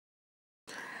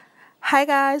Hi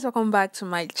guys, welcome back to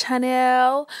my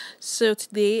channel. So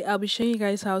today I'll be showing you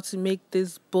guys how to make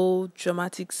this bold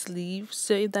dramatic sleeve.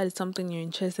 So if that is something you're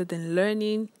interested in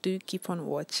learning, do keep on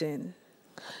watching.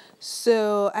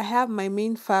 So I have my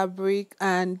main fabric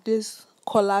and this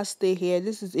collar stay here.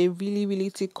 This is a really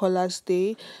thick collar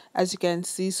stay, as you can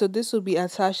see. So this will be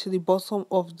attached to the bottom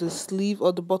of the sleeve,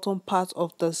 or the bottom part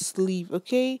of the sleeve.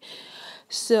 Okay,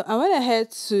 so I went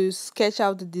ahead to sketch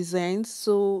out the design.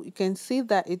 So you can see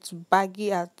that it's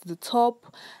baggy at the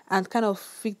top and kind of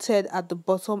fitted at the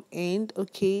bottom end.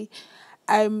 Okay,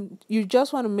 you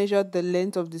just want to measure the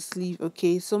length of the sleeve.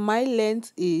 Okay, so my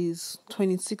length is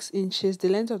 26 inches. The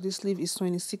length of the sleeve is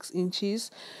 26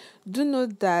 inches. Do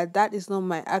note that that is not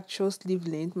my actual sleeve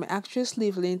length. My actual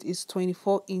sleeve length is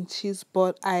 24 inches,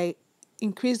 but I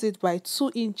increased it by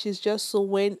 2 inches just so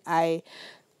when I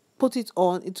put it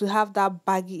on, it will have that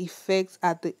baggy effect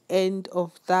at the end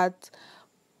of that,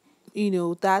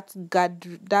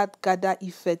 that gather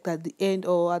effect at the end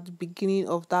or at the beginning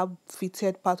of that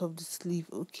fitted part of the sleeve.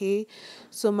 Okay,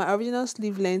 so my original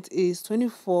sleeve length is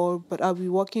 24, but I'll be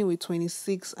working with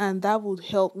 26, and that would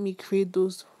help me create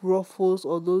those ruffles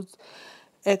or those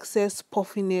excess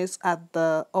puffiness at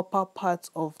the upper part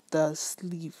of the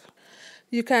sleeve.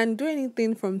 You can do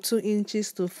anything from 2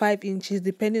 inches to 5 inches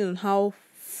depending on how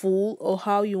full or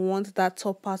how you want that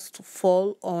top part to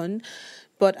fall on,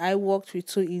 but I worked with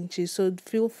 2 inches, so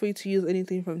feel free to use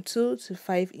anything from 2 to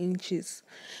 5 inches.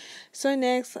 So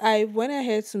next I went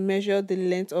ahead to measure the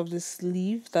length of the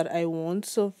sleeve that I want.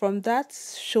 So from that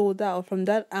shoulder or from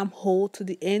that armhole to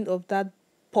the end of that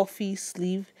puffy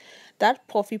sleeve, that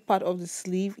puffy part of the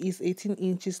sleeve is 18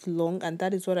 inches long, and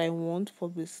that is what I want for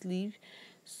the sleeve.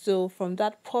 So from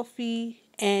that puffy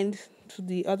end to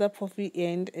the other puffy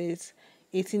end is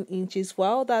 18 inches,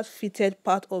 while that fitted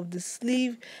part of the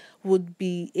sleeve would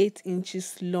be 8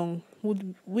 inches long,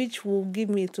 which will give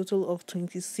me a total of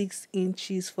 26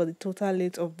 inches for the total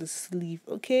length of the sleeve.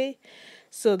 Okay,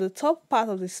 so the top part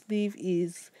of the sleeve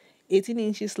is 18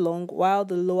 inches long, while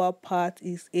the lower part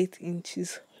is 8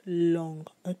 inches long.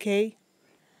 Okay,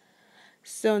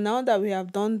 so now that we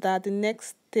have done that, the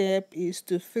next step is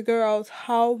to figure out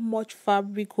how much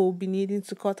fabric we'll be needing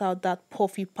to cut out that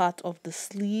puffy part of the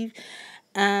sleeve,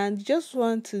 and just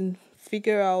want to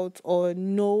figure out or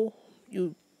know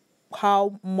you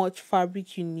how much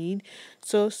fabric you need,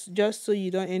 so just so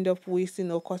you don't end up wasting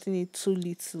or cutting it too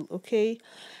little. Okay,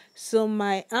 so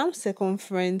my arm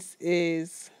circumference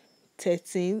is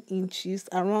 13 inches.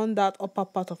 Around that upper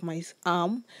part of my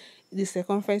arm, the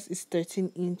circumference is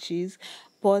 13 inches,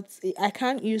 but I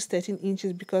can't use 13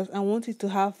 inches because I want it to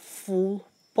have full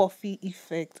puffy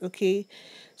effect. Okay,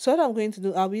 so what I'm going to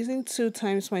do, I'll be using 2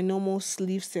 times my normal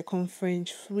sleeve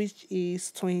circumference, which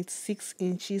is 26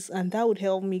 inches, and that would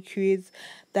help me create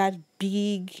that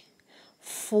big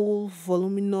full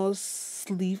voluminous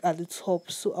sleeve at the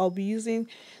top. So I'll be using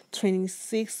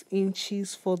 26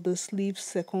 inches for the sleeve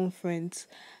circumference,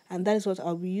 and that is what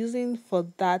I'll be using for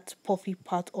that puffy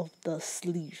part of the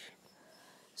sleeve.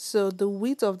 So the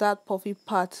width of that puffy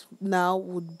part now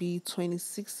would be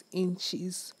 26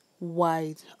 inches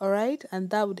wide. All right,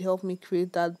 and that would help me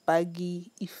create that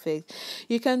baggy effect.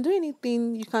 You can do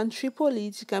anything, you can triple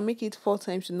it, you can make it 4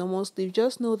 times the normal sleeve.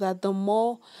 Just know that the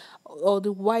more or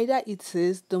the wider it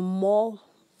is, the more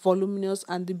voluminous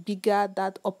and the bigger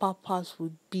that upper part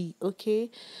would be. Okay,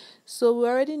 so we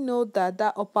already know that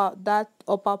that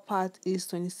upper part is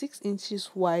 26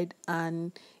 inches wide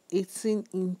and 18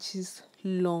 inches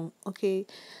long. Okay,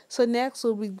 so next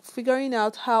we'll be figuring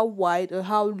out how wide or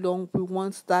how long we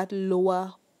want that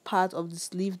lower part of the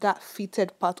sleeve, that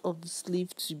fitted part of the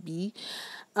sleeve, to be.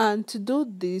 And to do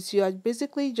this, you are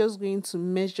basically just going to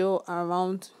measure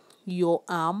around your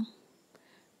arm,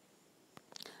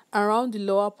 around the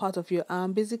lower part of your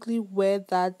arm, basically where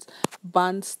that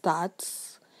band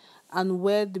starts and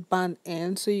where the band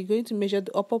ends. So you're going to measure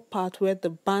the upper part where the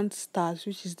band starts,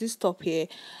 which is this top here,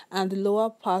 and the lower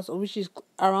part, which is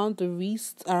around the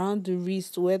wrist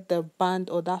where the band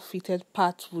or that fitted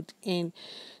part would end.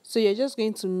 So you're just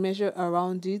going to measure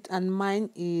around it, and mine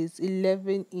is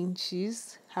 11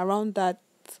 inches. Around that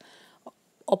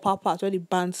upper part where the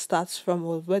band starts from,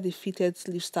 or where the fitted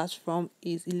sleeve starts from,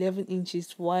 is 11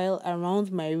 inches, while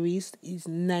around my wrist is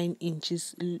 9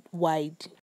 inches wide.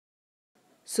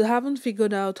 So having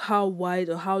figured out how wide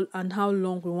or how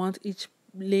long we want each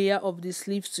layer of the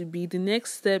sleeve to be, the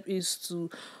next step is to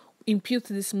impute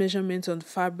this measurement on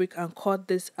fabric and cut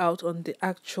this out on the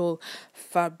actual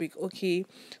fabric. Okay,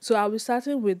 so I'll be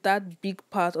starting with that big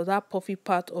part or that puffy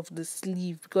part of the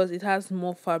sleeve because it has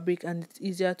more fabric and it's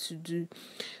easier to do.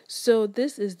 So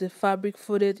this is the fabric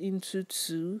folded into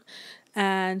 2,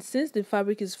 And since the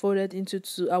fabric is folded into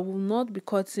two, I will not be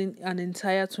cutting an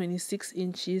entire 26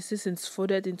 inches. Since it's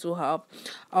folded into half,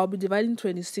 I'll be dividing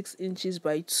 26 inches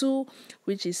by 2,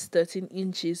 which is 13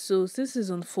 inches. So since it's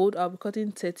on fold, I'll be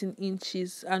cutting 13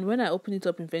 inches, and when I open it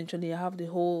up eventually, I have the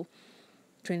whole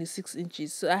 26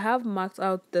 inches. So I have marked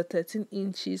out the 13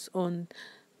 inches on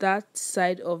that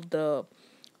side of the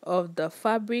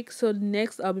fabric. So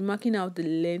next I'll be marking out the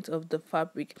length of the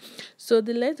fabric. So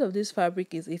the length of this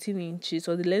fabric is 18 inches,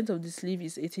 or the length of the sleeve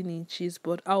is 18 inches,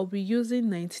 but I'll be using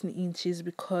 19 inches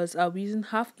because I'll be using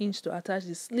half inch to attach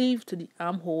the sleeve to the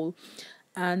armhole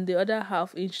and the other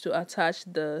half inch to attach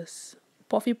the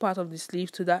puffy part of the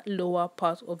sleeve to that lower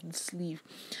part of the sleeve.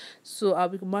 So I'll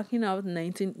be marking out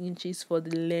 19 inches for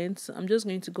the length. So I'm just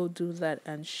going to go do that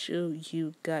and show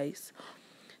you guys.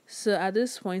 So at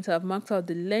this point, I've marked out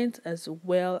the length as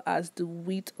well as the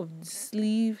width of the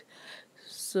sleeve.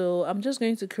 So I'm just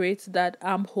going to create that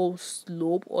armhole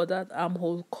slope, or that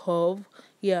armhole curve.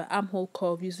 Yeah, armhole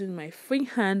curve using my free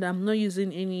hand. I'm not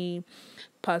using any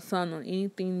pattern or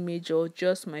anything major,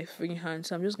 just my free hand.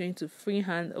 So I'm just going to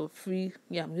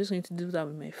I'm just going to do that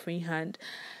with my free hand.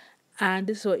 And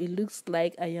this is what it looks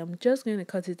like. I am just going to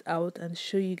cut it out and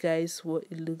show you guys what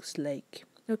it looks like.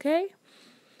 Okay?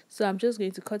 So I'm just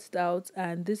going to cut it out,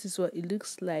 and this is what it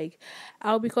looks like.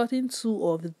 I'll be cutting 2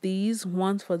 of these,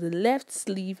 one for the left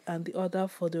sleeve and the other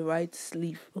for the right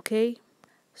sleeve. Okay,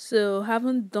 so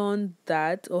haven't done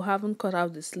that, or haven't cut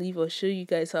out the sleeve or show you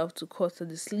guys how to cut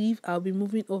the sleeve, I'll be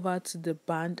moving over to the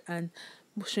band and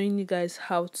showing you guys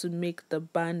how to make the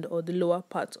band, or the lower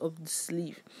part of the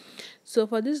sleeve. So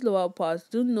for this lower part,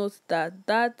 do note that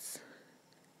that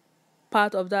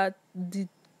part of that, the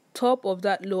top of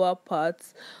that lower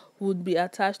part would be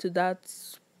attached to that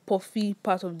puffy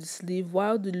part of the sleeve,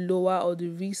 while the lower, or the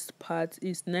wrist part,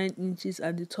 is 9 inches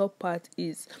and the top part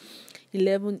is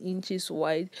 11 inches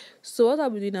wide. So what I'll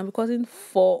be doing, I'm cutting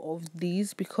 4 of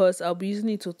these because I'll be using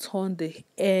it to turn the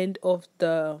end of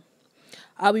the,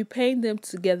 I'll be pairing them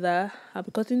together. I'll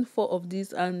be cutting 4 of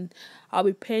these and I'll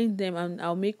be pairing them, and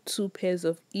I'll make 2 pairs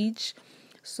of each.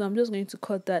 So I'm just going to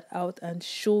cut that out and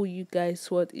show you guys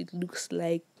what it looks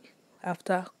like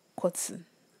after cutting.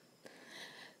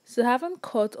 So I haven't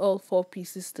cut all 4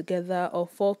 pieces together, or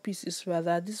 4 pieces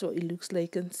rather. This is what it looks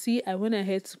like. You can see I went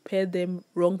ahead to pair them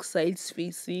wrong sides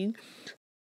facing.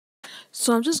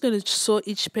 So I'm just going to sew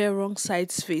each pair wrong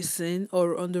sides facing,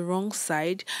 or on the wrong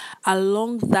side,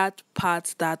 along that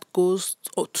part that goes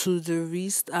to the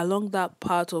wrist, along that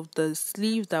part of the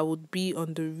sleeve that would be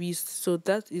on the wrist. So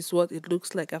that is what it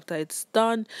looks like after it's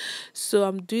done. So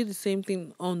I'm doing the same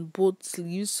thing on both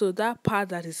sleeves. So that part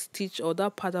that is stitched, or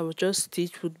that part that was just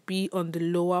stitched, would be on the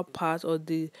lower part, or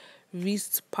the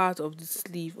wrist part of the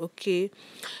sleeve. Okay,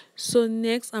 so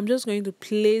next I'm just going to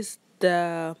place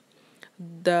the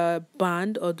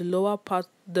band, or the lower part,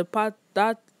 the part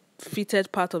that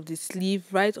fitted part of the sleeve,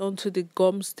 right onto the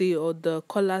gum stay, or the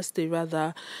collar stay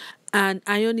rather, and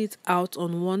iron it out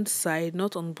on one side,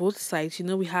 not on both sides. You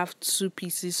know, we have 2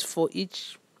 pieces for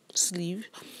each sleeve,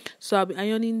 so I'll be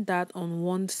ironing that on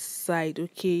one side.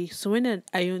 Okay, so when I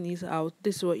iron it out,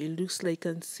 this is what it looks like.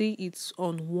 You can see it's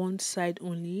on one side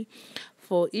only.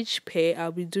 For each pair,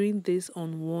 I'll be doing this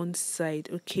on one side.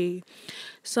 Okay,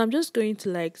 so I'm just going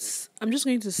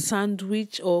to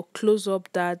sandwich or close up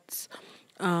that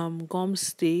gum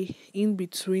stay in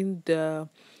between the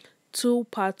 2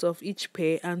 parts of each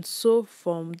pair, and sew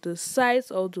from the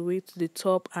sides all the way to the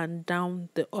top and down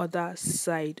the other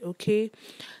side. Okay,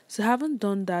 so I haven't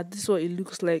done that. This is what it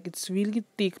looks like. It's really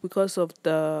thick because of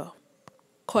the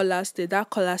collar stay. That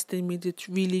collar stay made it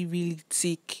really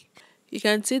thick. You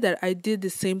can see that I did the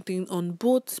same thing on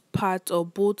both parts, or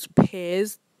both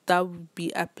pairs that would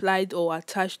be applied or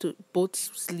attached to both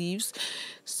sleeves.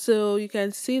 So you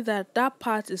can see that that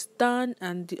part is done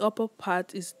and the upper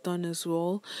part is done as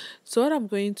well. So what I'm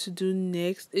going to do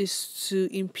next is to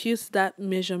impute that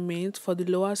measurement for the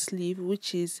lower sleeve,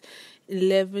 which is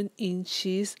 11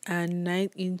 inches and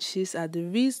 9 inches at the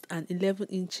wrist, and 11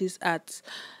 inches at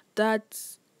that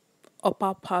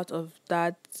upper part of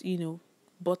that,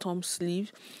 bottom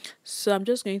sleeve. So I'm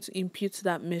just going to impute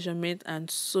that measurement and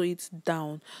sew it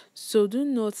down. So do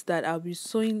note that I'll be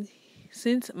sewing,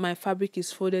 since my fabric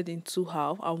is folded in 2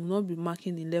 halves, I will not be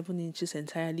marking 11 inches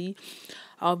entirely.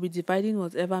 I'll be dividing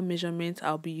whatever measurement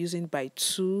I'll be using by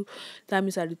 2. That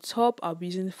means at the top I'll be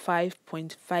using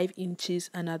 5.5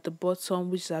 inches, and at the bottom,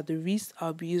 which is at the wrist,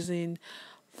 I'll be using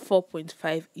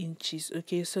 4.5 inches.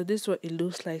 Okay, so this is what it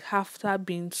looks like after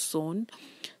being sewn.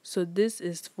 So this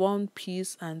is one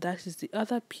piece and that is the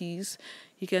other piece.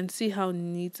 You can see how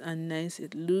neat and nice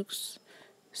it looks.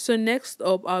 So next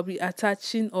up, I'll be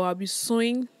attaching, or I'll be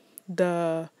sewing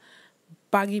the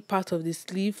baggy part of the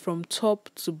sleeve from top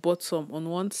to bottom on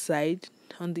one side,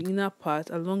 on the inner part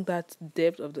along that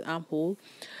depth of the armhole.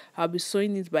 I'll be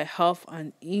sewing it by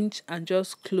 1/2 inch and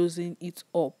just closing it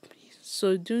up.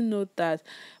 So do note that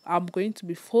I'm going to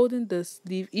be folding the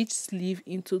sleeve, each sleeve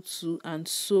into two, and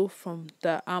sew from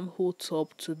the armhole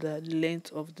top to the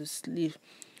length of the sleeve.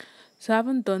 So I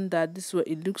haven't done that. This is what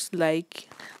it looks like.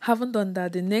 Haven't done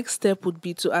that. The next step would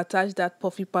be to attach that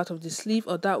puffy part of the sleeve,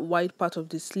 or that wide part of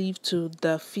the sleeve, to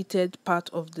the fitted part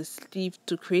of the sleeve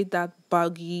to create that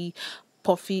baggy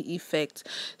puffy effect.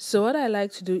 So what I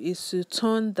like to do is to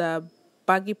turn the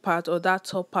baggy part, or that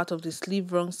top part of the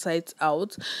sleeve, wrong sides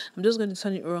out. I'm just going to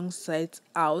turn it wrong sides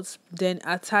out, then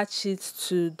attach it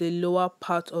to the lower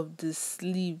part of the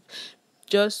sleeve.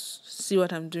 Just see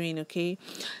what I'm doing, okay?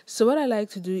 So what I like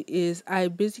to do is I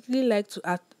basically like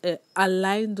to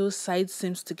align those side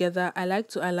seams together. I like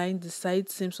to align the side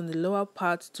seams on the lower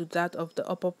part to that of the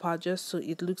upper part, just so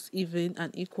it looks even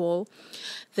and equal.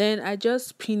 Then I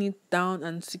just pin it down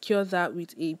and secure that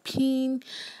with a pin,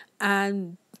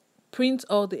 and print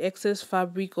all the excess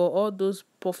fabric, or all those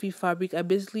puffy fabric. I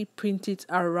basically print it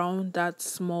around that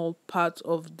small part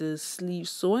of the sleeve.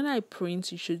 So when I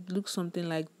print, it should look something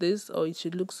like this, or it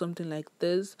should look something like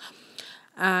this.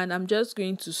 And I'm just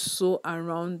going to sew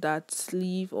around that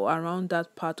sleeve, or around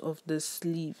that part of the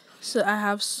sleeve. So I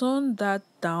have sewn that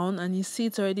down, and you see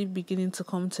it's already beginning to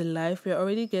come to life. We're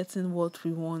already getting what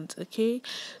we want, okay?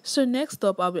 So next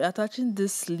up, I'll be attaching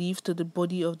this sleeve to the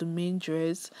body of the main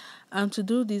dress. And to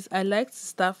do this, I like to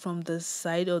start from the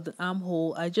side of the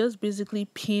armhole. I just basically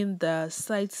pin the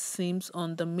side seams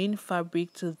on the main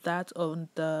fabric to that on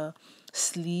the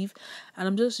sleeve, and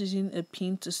I'm just using a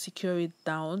pin to secure it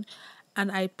down. And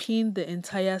I pin the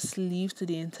entire sleeve to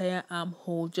the entire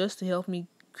armhole, just to help me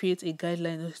create a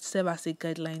guideline, or serve as a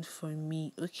guideline for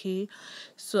me, okay?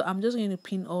 So I'm just going to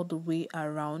pin all the way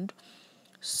around.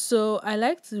 So I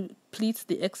like to pleat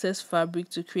the excess fabric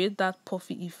to create that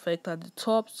puffy effect at the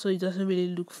top, so it doesn't really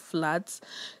look flat.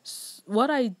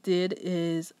 What I did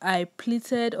is I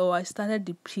pleated, or I started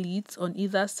the pleats on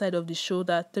either side of the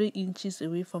shoulder, 3 inches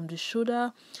away from the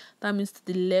shoulder. That means to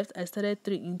the left, I started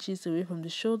 3 inches away from the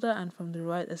shoulder, and from the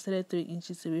right, I started 3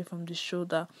 inches away from the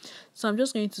shoulder. So I'm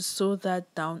just going to sew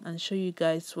that down and show you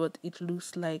guys what it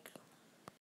looks like.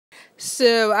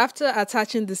 So after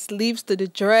attaching the sleeves to the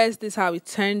dress, this is how it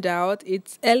turned out.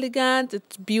 It's elegant,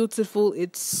 it's beautiful,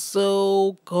 it's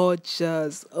so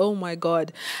gorgeous. Oh my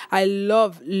god, I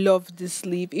love this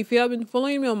sleeve. If you have been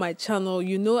following me on my channel,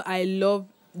 you know I love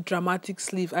dramatic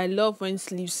sleeve. I love when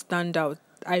sleeves stand out.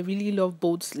 I really love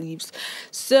both sleeves.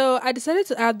 So I decided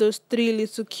to add those 3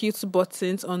 little cute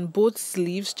buttons on both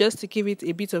sleeves, just to give it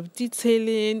a bit of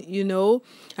detailing, you know,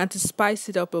 and to spice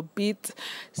it up a bit.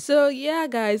 So yeah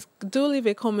guys, do leave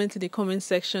a comment in the comment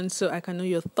section so I can know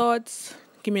your thoughts.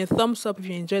 Give me a thumbs up if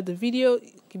you enjoyed the video.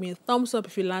 Give me a thumbs up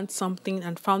if you learned something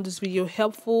and found this video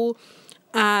helpful.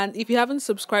 And if you haven't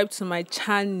subscribed to my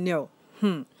channel,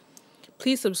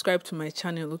 please subscribe to my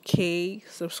channel, okay?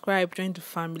 Subscribe, join the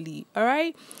family, all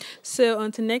right? So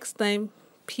until next time,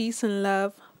 peace and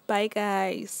love. Bye,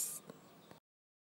 guys.